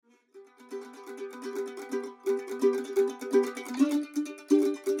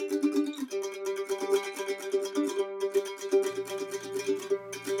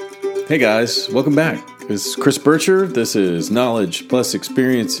Hey guys, welcome back. This is Chris Bircher. This is Knowledge plus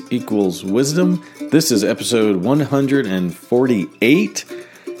Experience equals Wisdom. This is episode 148.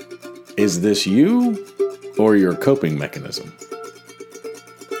 Is this you or your coping mechanism?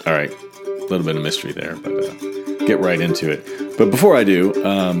 All right, a little bit of mystery there, but get right into it. But before I do,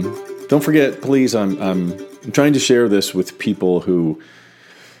 don't forget, please, I'm trying to share this with people who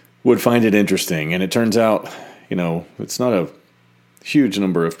would find it interesting. And it turns out, it's not a huge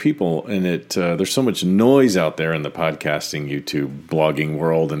number of people, and there's so much noise out there in the podcasting, YouTube, blogging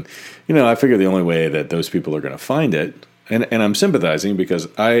world, and I figure the only way that those people are going to find it, and I'm sympathizing because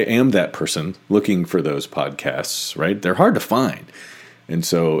I am that person looking for those podcasts, right? They're hard to find, and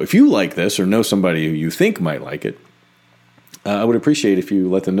so if you like this or know somebody who you think might like it, I would appreciate if you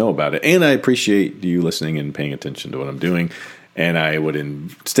let them know about it, and I appreciate you listening and paying attention to what I'm doing. And I would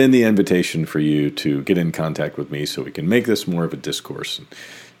extend the invitation for you to get in contact with me so we can make this more of a discourse and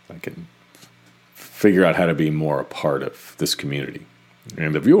I can figure out how to be more a part of this community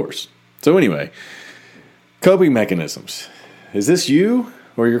and of yours. So anyway, coping mechanisms. Is this you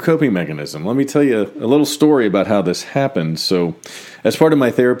or your coping mechanism? Let me tell you a little story about how this happened. So as part of my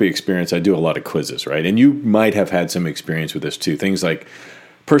therapy experience, I do a lot of quizzes, right? And you might have had some experience with this too. Things like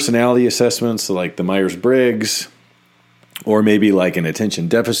personality assessments like the Myers-Briggs, or maybe like an attention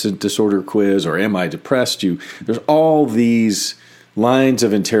deficit disorder quiz, or am I depressed? There's all these lines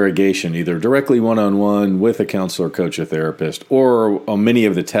of interrogation, either directly one-on-one with a counselor, coach, or therapist, or on many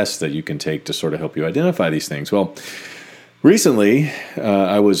of the tests that you can take to sort of help you identify these things. Well, recently,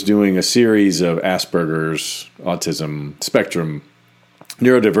 I was doing a series of Asperger's, autism spectrum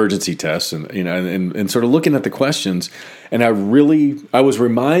neurodivergency tests, and sort of looking at the questions, and I was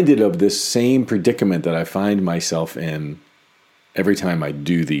reminded of this same predicament that I find myself in every time I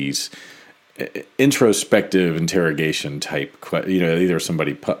do these introspective interrogation type, either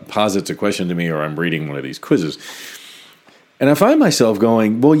somebody posits a question to me or I'm reading one of these quizzes. And I find myself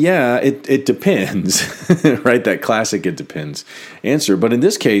going, well, yeah, it depends, right? That classic "it depends" answer. But in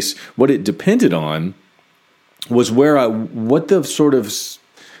this case, what it depended on was what the sort of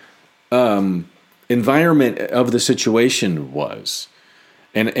environment of the situation was.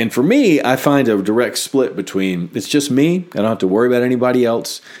 And for me, I find a direct split between it's just me, I don't have to worry about anybody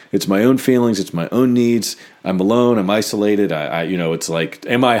else. It's my own feelings, it's my own needs. I'm alone, I'm isolated. It's like,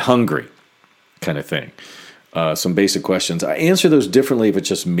 am I hungry? Kind of thing. Some basic questions. I answer those differently if it's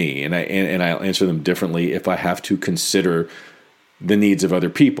just me, and I'll answer them differently if I have to consider the needs of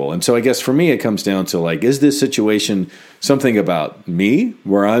other people. And so I guess for me, it comes down to like, is this situation something about me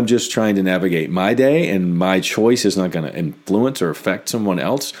where I'm just trying to navigate my day and my choice is not going to influence or affect someone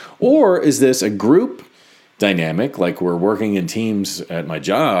else? Or is this a group dynamic, like we're working in teams at my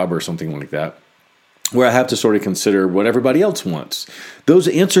job or something like that, where I have to sort of consider what everybody else wants? Those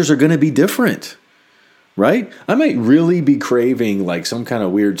answers are going to be different, right? I might really be craving like some kind of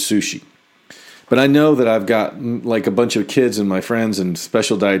weird sushi, but I know that I've got like a bunch of kids and my friends and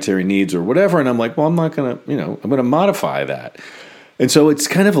special dietary needs or whatever. And I'm like, well, I'm not going to, I'm going to modify that. And so it's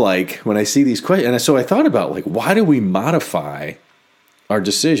kind of like when I see these questions, and so I thought about like, why do we modify our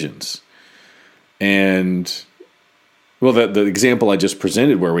decisions? And well, the example I just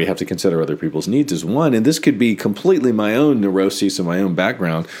presented where we have to consider other people's needs is one, and this could be completely my own neuroses and my own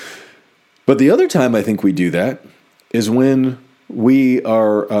background. But the other time I think we do that is when we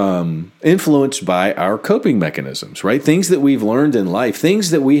are influenced by our coping mechanisms, right? Things that we've learned in life,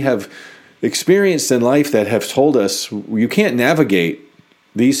 things that we have experienced in life that have told us you can't navigate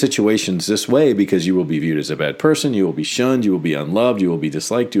these situations this way because you will be viewed as a bad person, you will be shunned, you will be unloved, you will be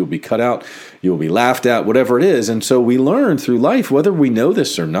disliked, you will be cut out, you will be laughed at, whatever it is. And so we learn through life, whether we know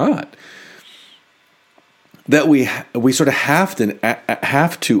this or not, that we sort of have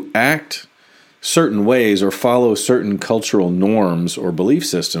to act certain ways or follow certain cultural norms or belief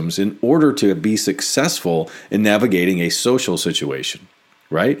systems in order to be successful in navigating a social situation,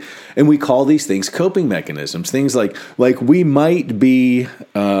 right? And we call these things coping mechanisms. Things like we might be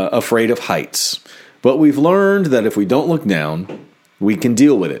afraid of heights, but we've learned that if we don't look down, we can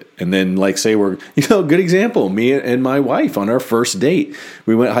deal with it. And then say good example, me and my wife on our first date,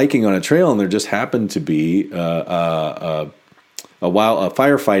 we went hiking on a trail and there just happened to be a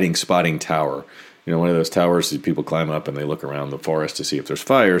firefighting spotting tower, one of those towers that people climb up and they look around the forest to see if there's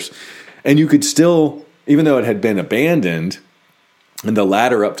fires. And you could still, even though it had been abandoned and the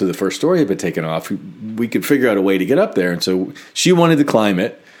ladder up to the first story had been taken off, we could figure out a way to get up there. And so she wanted to climb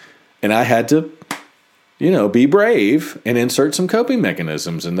it, and I had to, be brave and insert some coping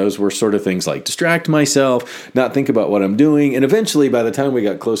mechanisms. And those were sort of things like distract myself, not think about what I'm doing. And eventually, by the time we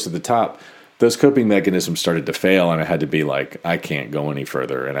got close to the top, those coping mechanisms started to fail, and I had to be like, I can't go any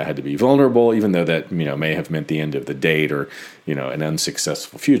further, and I had to be vulnerable, even though that may have meant the end of the date or an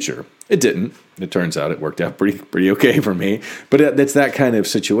unsuccessful future. It didn't. It turns out it worked out pretty okay for me. But it's that kind of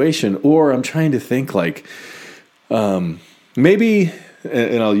situation. Or I'm trying to think like maybe,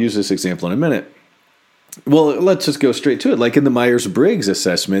 and I'll use this example in a minute. Well, let's just go straight to it. Like in the Myers-Briggs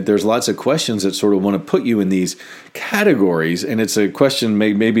assessment, there's lots of questions that sort of want to put you in these categories. And it's a question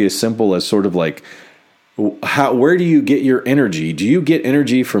maybe as simple as sort of like, where do you get your energy? Do you get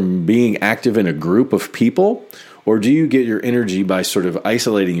energy from being active in a group of people? Or do you get your energy by sort of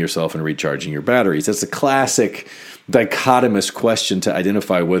isolating yourself and recharging your batteries? That's a classic dichotomous question to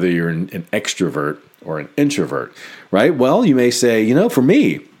identify whether you're an extrovert or an introvert, right? Well, you may say, for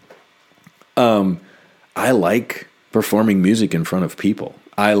me, I like performing music in front of people.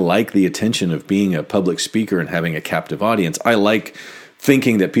 I like the attention of being a public speaker and having a captive audience. I like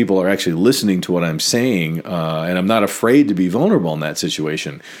thinking that people are actually listening to what I'm saying, and I'm not afraid to be vulnerable in that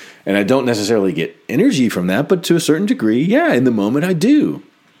situation. And I don't necessarily get energy from that, but to a certain degree, yeah, in the moment I do.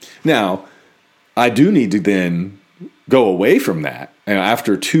 Now, I do need to then go away from that. And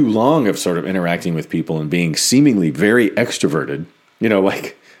after too long of sort of interacting with people and being seemingly very extroverted,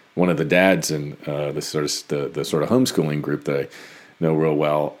 like one of the dads in the sort of homeschooling group that I know real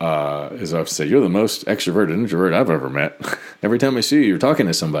well is I've said, you're the most extroverted introvert I've ever met. Every time I see you, you're talking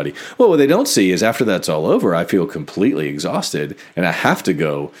to somebody. Well, what they don't see is after that's all over, I feel completely exhausted and I have to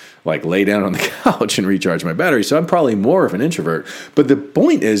go like lay down on the couch and recharge my battery. So I'm probably more of an introvert. But the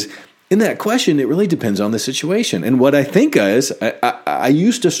point is, in that question, it really depends on the situation. And what I think is, I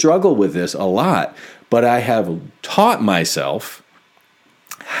used to struggle with this a lot, but I have taught myself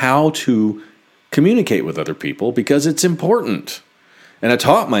how to communicate with other people because it's important. And I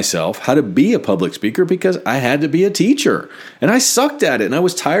taught myself how to be a public speaker because I had to be a teacher. And I sucked at it. And I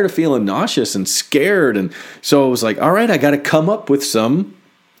was tired of feeling nauseous and scared. And so I was like, all right, I got to come up with some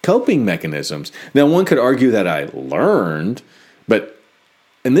coping mechanisms. Now, one could argue that I learned, but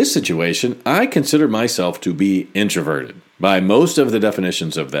in this situation, I consider myself to be introverted by most of the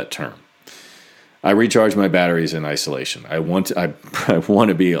definitions of that term. I recharge my batteries in isolation. I want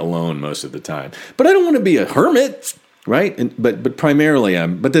to be alone most of the time. But I don't want to be a hermit. Right, but primarily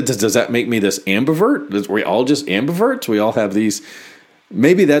But does that make me this ambivert? Are we all just ambiverts? We all have these.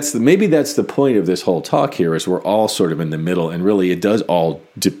 Maybe that's the point of this whole talk here. Is we're all sort of in the middle, and really it does all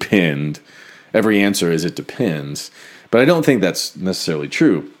depend. Every answer is it depends, but I don't think that's necessarily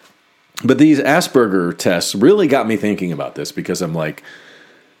true. But these Asperger tests really got me thinking about this because I'm like,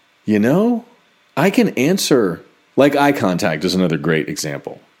 I can answer. Like eye contact is another great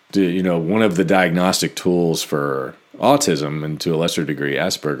example. One of the diagnostic tools for autism and to a lesser degree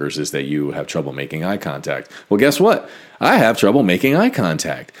Asperger's is that you have trouble making eye contact. Well, guess what? I have trouble making eye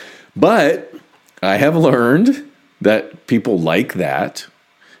contact. But I have learned that people like that.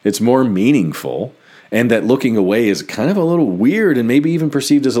 It's more meaningful. And that looking away is kind of a little weird and maybe even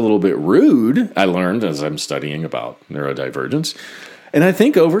perceived as a little bit rude. I learned as I'm studying about neurodivergence. And I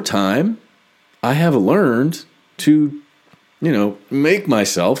think over time, I have learned to make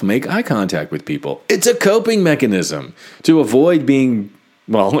myself make eye contact with people. It's a coping mechanism to avoid being,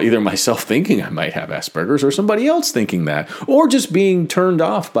 either myself thinking I might have Asperger's or somebody else thinking that, or just being turned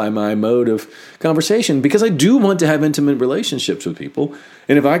off by my mode of conversation because I do want to have intimate relationships with people.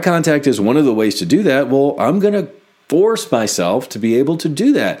 And if eye contact is one of the ways to do that, well, I'm going to force myself to be able to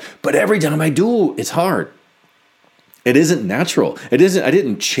do that. But every time I do, it's hard. It isn't natural. I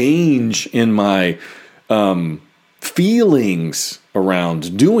didn't change in my, feelings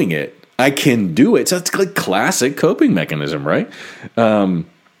around doing it. I can do it. So it's like classic coping mechanism, right? So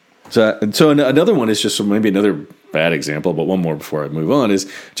another one is just maybe another bad example, but one more before I move on is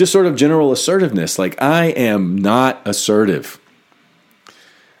just sort of general assertiveness. Like I am not assertive.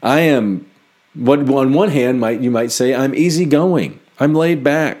 I am, on one hand, you might say I'm easygoing. I'm laid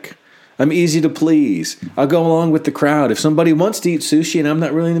back. I'm easy to please. I'll go along with the crowd. If somebody wants to eat sushi and I'm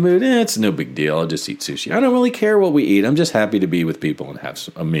not really in the mood, it's no big deal. I'll just eat sushi. I don't really care what we eat. I'm just happy to be with people and have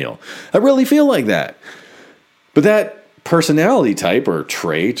a meal. I really feel like that. But that personality type or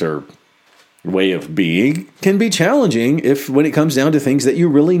trait or way of being can be challenging when it comes down to things that you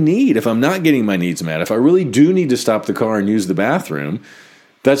really need. If I'm not getting my needs met, if I really do need to stop the car and use the bathroom,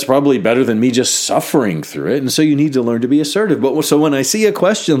 that's probably better than me just suffering through it. And so you need to learn to be assertive. So when I see a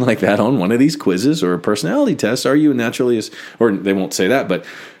question like that on one of these quizzes or a personality test, are you naturally, or they won't say that, but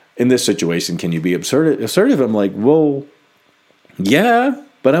in this situation, can you be assertive? I'm like, well, yeah,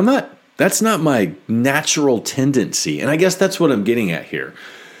 but I'm not. That's not my natural tendency. And I guess that's what I'm getting at here.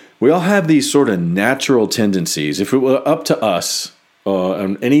 We all have these sort of natural tendencies. If it were up to us,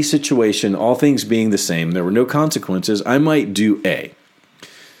 on any situation, all things being the same, there were no consequences, I might do A.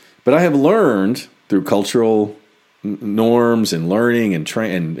 But I have learned through cultural norms and learning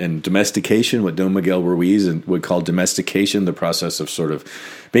and domestication, what Don Miguel Ruiz would call domestication, the process of sort of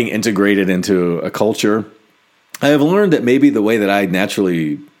being integrated into a culture. I have learned that maybe the way that I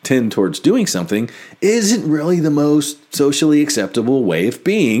naturally tend towards doing something isn't really the most socially acceptable way of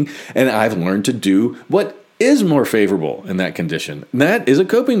being, and I've learned to do what is more favorable in that condition. And that is a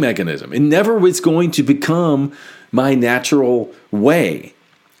coping mechanism. It never was going to become my natural way.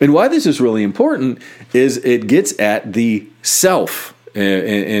 And why this is really important is it gets at the self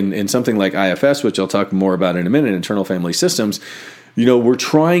in something like IFS, which I'll talk more about in a minute, internal family systems. We're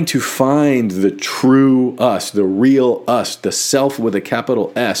trying to find the true us, the real us, the self with a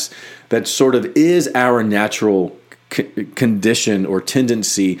capital S, that sort of is our natural condition or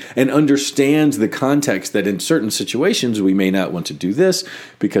tendency, and understands the context that in certain situations we may not want to do this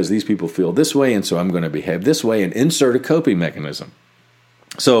because these people feel this way, and so I'm going to behave this way, and insert a coping mechanism.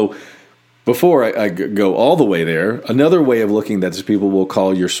 So before I go all the way there, another way of looking at this, people will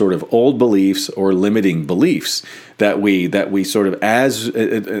call your sort of old beliefs or limiting beliefs that we sort of, as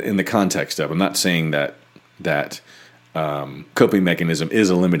in the context of, I'm not saying that coping mechanism is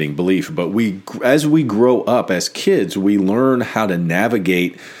a limiting belief, but as we grow up as kids, we learn how to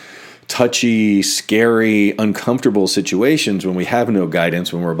navigate touchy, scary, uncomfortable situations when we have no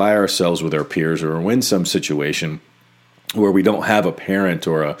guidance, when we're by ourselves with our peers, or we're in some situation where we don't have a parent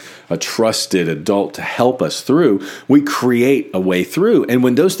or a trusted adult to help us through. We create a way through. And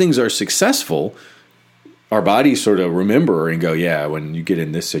when those things are successful, our bodies sort of remember and go, yeah, when you get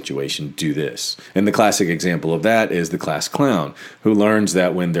in this situation, do this. And the classic example of that is the class clown, who learns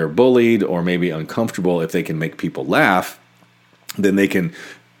that when they're bullied or maybe uncomfortable, if they can make people laugh, then they can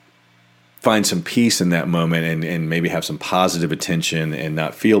find some peace in that moment and maybe have some positive attention and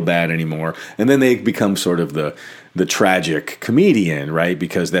not feel bad anymore. And then they become sort of the tragic comedian, right?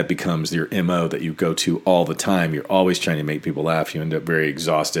 Because that becomes your MO that you go to all the time. You're always trying to make people laugh. You end up very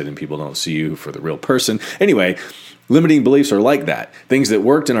exhausted and people don't see you for the real person. Anyway, limiting beliefs are like that. Things that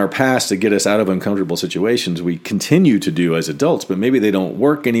worked in our past to get us out of uncomfortable situations, we continue to do as adults, but maybe they don't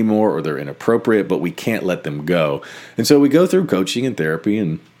work anymore or they're inappropriate, but we can't let them go. And so we go through coaching and therapy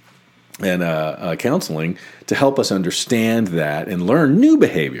and counseling to help us understand that and learn new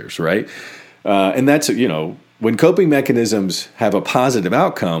behaviors, right? And that's, when coping mechanisms have a positive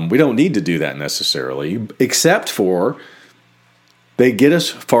outcome, we don't need to do that necessarily, except for they get us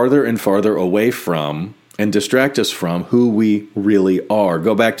farther and farther away from and distract us from who we really are.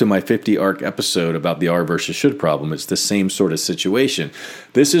 Go back to my 50-arc episode about the are versus should problem. It's the same sort of situation.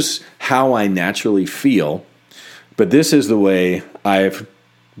 This is how I naturally feel, but this is the way I've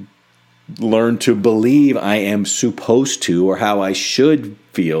learn to believe I am supposed to, or how I should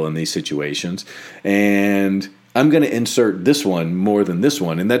feel in these situations. And I'm going to insert this one more than this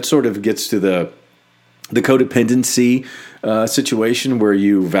one. And that sort of gets to the codependency situation where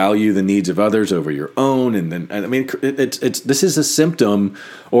you value the needs of others over your own. And then, I mean, this is a symptom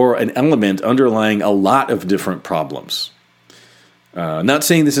or an element underlying a lot of different problems. Not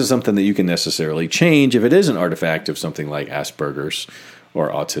saying this is something that you can necessarily change if it is an artifact of something like Asperger's or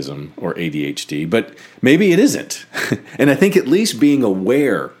autism or ADHD, but maybe it isn't. And I think at least being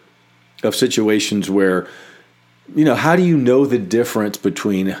aware of situations where, how do you know the difference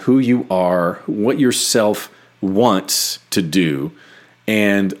between who you are, what your self wants to do,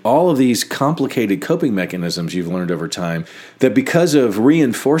 and all of these complicated coping mechanisms you've learned over time that because of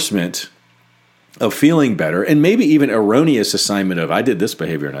reinforcement of feeling better, and maybe even erroneous assignment of I did this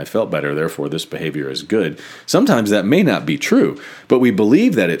behavior and I felt better, therefore this behavior is good. Sometimes that may not be true, but we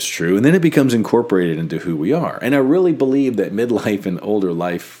believe that it's true, and then it becomes incorporated into who we are. And I really believe that midlife and older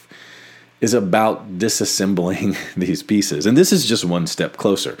life is about disassembling these pieces. And this is just one step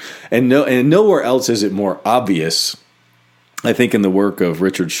closer. And nowhere else is it more obvious, I think, in the work of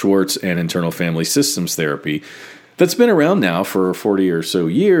Richard Schwartz and internal family systems therapy, that's been around now for 40 or so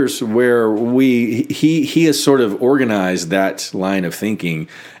years, where he has sort of organized that line of thinking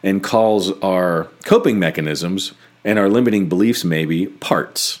and calls our coping mechanisms and our limiting beliefs maybe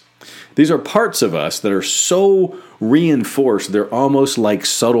parts. These are parts of us that are so reinforced, they're almost like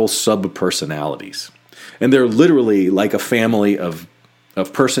subtle sub-personalities. And they're literally like a family of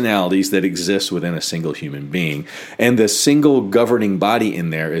personalities that exist within a single human being. And the single governing body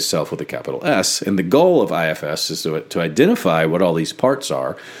in there is self with a capital S. And the goal of IFS is to identify what all these parts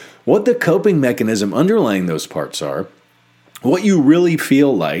are, what the coping mechanism underlying those parts are, what you really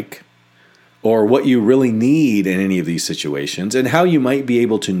feel like or what you really need in any of these situations, and how you might be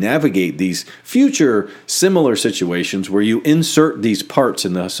able to navigate these future similar situations where you insert these parts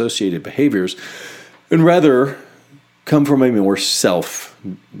in the associated behaviors and rather come from a more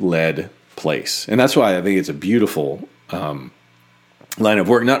self-led place. And that's why I think it's a beautiful line of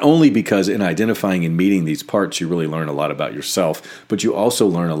work, not only because in identifying and meeting these parts, you really learn a lot about yourself, but you also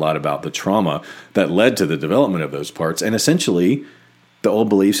learn a lot about the trauma that led to the development of those parts, and essentially the old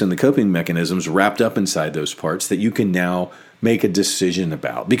beliefs and the coping mechanisms wrapped up inside those parts that you can now make a decision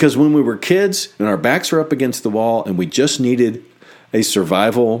about. Because when we were kids and our backs were up against the wall and we just needed a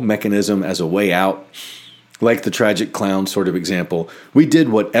survival mechanism as a way out, like the tragic clown sort of example, we did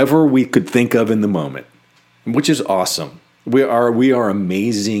whatever we could think of in the moment, which is awesome. We are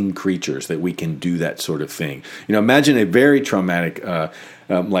amazing creatures that we can do that sort of thing. Imagine a very traumatic,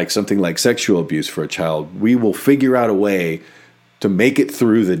 like something like sexual abuse for a child. We will figure out a way to make it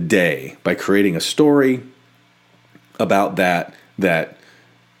through the day by creating a story about that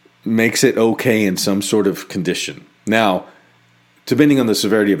makes it okay in some sort of condition. Now, depending on the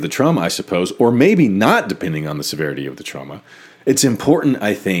severity of the trauma, I suppose, or maybe not depending on the severity of the trauma, it's important,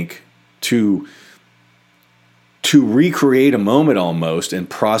 I think, to recreate a moment almost and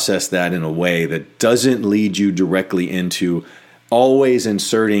process that in a way that doesn't lead you directly into always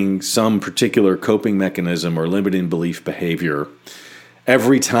inserting some particular coping mechanism or limiting belief behavior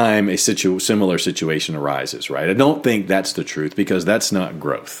every time a similar situation arises, right? I don't think that's the truth, because that's not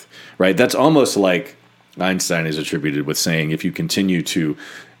growth, right? That's almost like Einstein is attributed with saying, if you continue to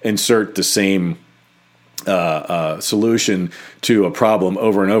insert the same solution to a problem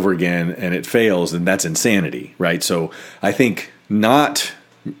over and over again and it fails, then that's insanity, right? So I think not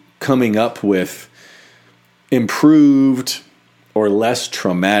coming up with improved or less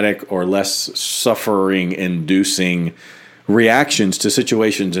traumatic or less suffering-inducing reactions to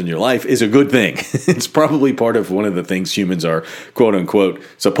situations in your life is a good thing. It's probably part of one of the things humans are, quote-unquote,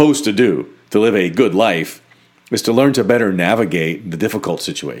 supposed to do to live a good life, is to learn to better navigate the difficult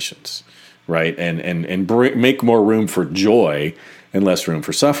situations, right? And make more room for joy and less room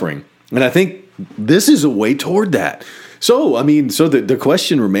for suffering. And I think this is a way toward that. So the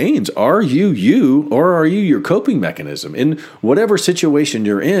question remains, are you or are you your coping mechanism? In whatever situation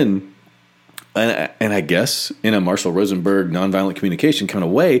you're in, and I guess in a Marshall Rosenberg nonviolent communication kind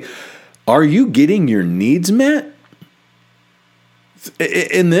of way, are you getting your needs met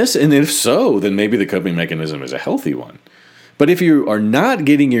in this? And if so, then maybe the coping mechanism is a healthy one. But if you are not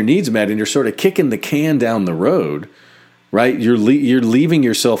getting your needs met and you're sort of kicking the can down the road, right? You're leaving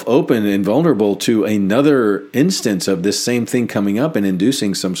yourself open and vulnerable to another instance of this same thing coming up and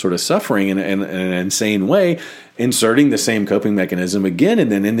inducing some sort of suffering in an insane way, inserting the same coping mechanism again, and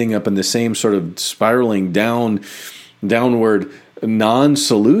then ending up in the same sort of spiraling downward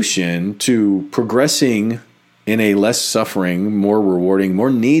non-solution to progressing in a less suffering, more rewarding,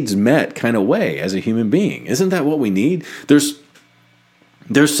 more needs met kind of way as a human being. Isn't that what we need? There's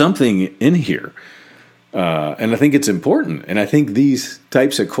something in here. And I think it's important. And I think these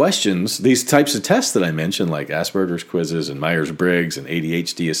types of questions, these types of tests that I mentioned, like Asperger's quizzes and Myers-Briggs and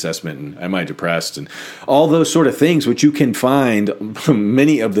ADHD assessment and Am I Depressed and all those sort of things, which you can find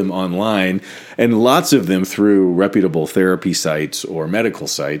many of them online and lots of them through reputable therapy sites or medical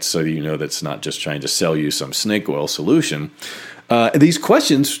sites, so you know that's not just trying to sell you some snake oil solution. These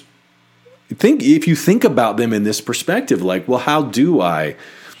questions, if you think about them in this perspective, like, well, how do I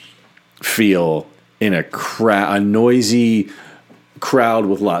feel in a noisy crowd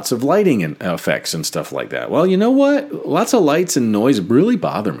with lots of lighting and effects and stuff like that? Well, you know what? Lots of lights and noise really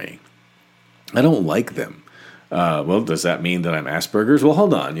bother me. I don't like them. Well, does that mean that I'm Asperger's? Well,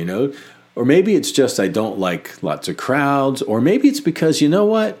 hold on, Or maybe it's just I don't like lots of crowds. Or maybe it's because, you know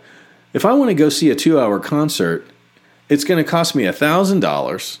what? If I want to go see a 2-hour concert, it's going to cost me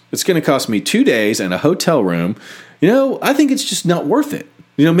 $1,000. It's going to cost me 2 days and a hotel room. I think it's just not worth it.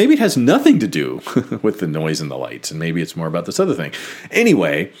 Maybe it has nothing to do with the noise and the lights, and maybe it's more about this other thing.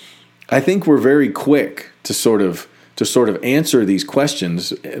 Anyway, I think we're very quick to sort of answer these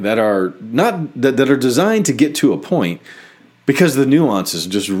questions that are not that are designed to get to a point, because the nuance is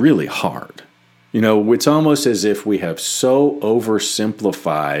just really hard. It's almost as if we have so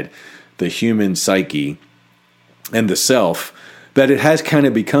oversimplified the human psyche and the self that it has kind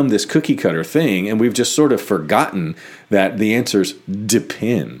of become this cookie cutter thing, and we've just sort of forgotten that the answers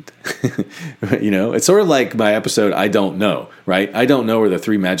depend. It's sort of like my episode, I don't know, right? I don't know are the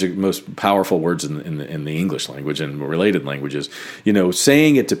three most powerful words in the English language and related languages.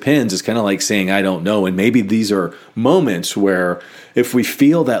 Saying it depends is kind of like saying I don't know, and maybe these are moments where if we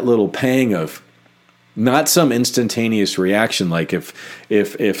feel that little pang of, Not some instantaneous reaction like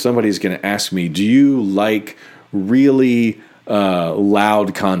if somebody's going to ask me, do you like really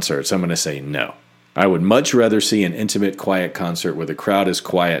loud concerts? I'm going to say no. I would much rather see an intimate, quiet concert where the crowd is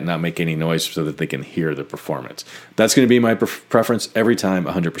quiet and not make any noise so that they can hear the performance. That's going to be my preference every time,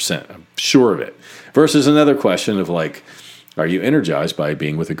 100%. I'm sure of it. Versus another question of like, are you energized by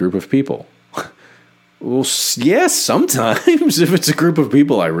being with a group of people? Well, yes, sometimes. If it's a group of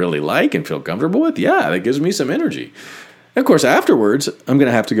people I really like and feel comfortable with, yeah, that gives me some energy. And of course, afterwards, I'm going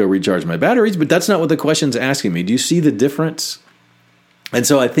to have to go recharge my batteries, but that's not what the question's asking me. Do you see the difference? And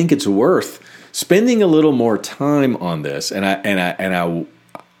so I think it's worth spending a little more time on this, and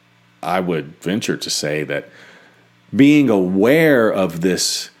I would venture to say that being aware of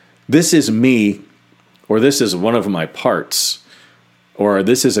this is me, or this is one of my parts, or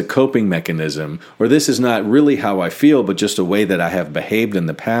this is a coping mechanism, or this is not really how I feel, but just a way that I have behaved in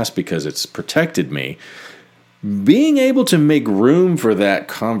the past because it's protected me. Being able to make room for that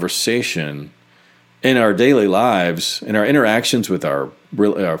conversation in our daily lives, in our interactions with our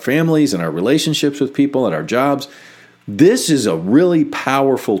families and our relationships with people and our jobs, this is a really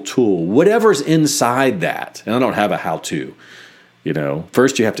powerful tool. Whatever's inside that, and I don't have a how-to.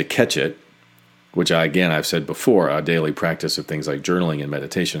 First you have to catch it, which I've said before, a daily practice of things like journaling and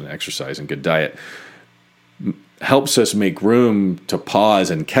meditation and exercise and good diet helps us make room to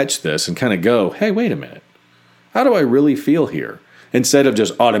pause and catch this and kind of go, hey, wait a minute. How do I really feel here? Instead of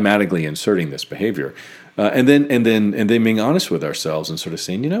just automatically inserting this behavior, and then being honest with ourselves and sort of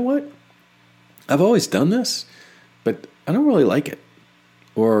saying, you know what, I've always done this, but I don't really like it,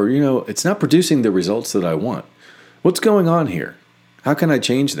 or it's not producing the results that I want. What's going on here? How can I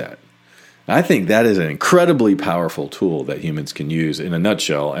change that? I think that is an incredibly powerful tool that humans can use in a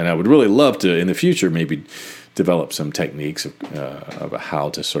nutshell, and I would really love to in the future maybe develop some techniques of how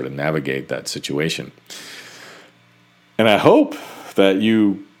to sort of navigate that situation. And I hope that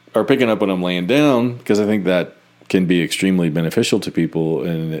you are picking up what I'm laying down, because I think that can be extremely beneficial to people,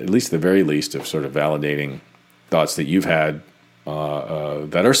 and at least the very least of sort of validating thoughts that you've had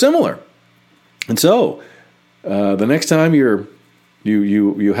that are similar. And so the next time you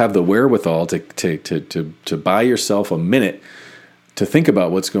have the wherewithal to buy yourself a minute to think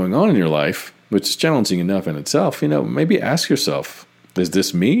about what's going on in your life, which is challenging enough in itself, maybe ask yourself, is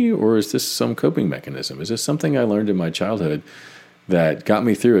this me, or is this some coping mechanism? Is this something I learned in my childhood that got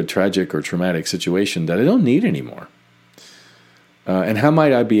me through a tragic or traumatic situation that I don't need anymore? And how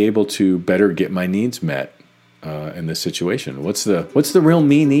might I be able to better get my needs met in this situation? What's the real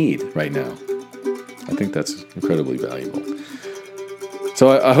me need right now? I think that's incredibly valuable.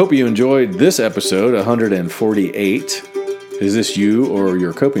 So I hope you enjoyed this episode, 148. Is this you or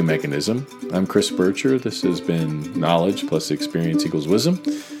your coping mechanism? I'm Chris Bircher. This has been Knowledge plus Experience equals Wisdom.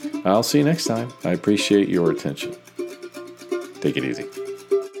 I'll see you next time. I appreciate your attention. Take it easy.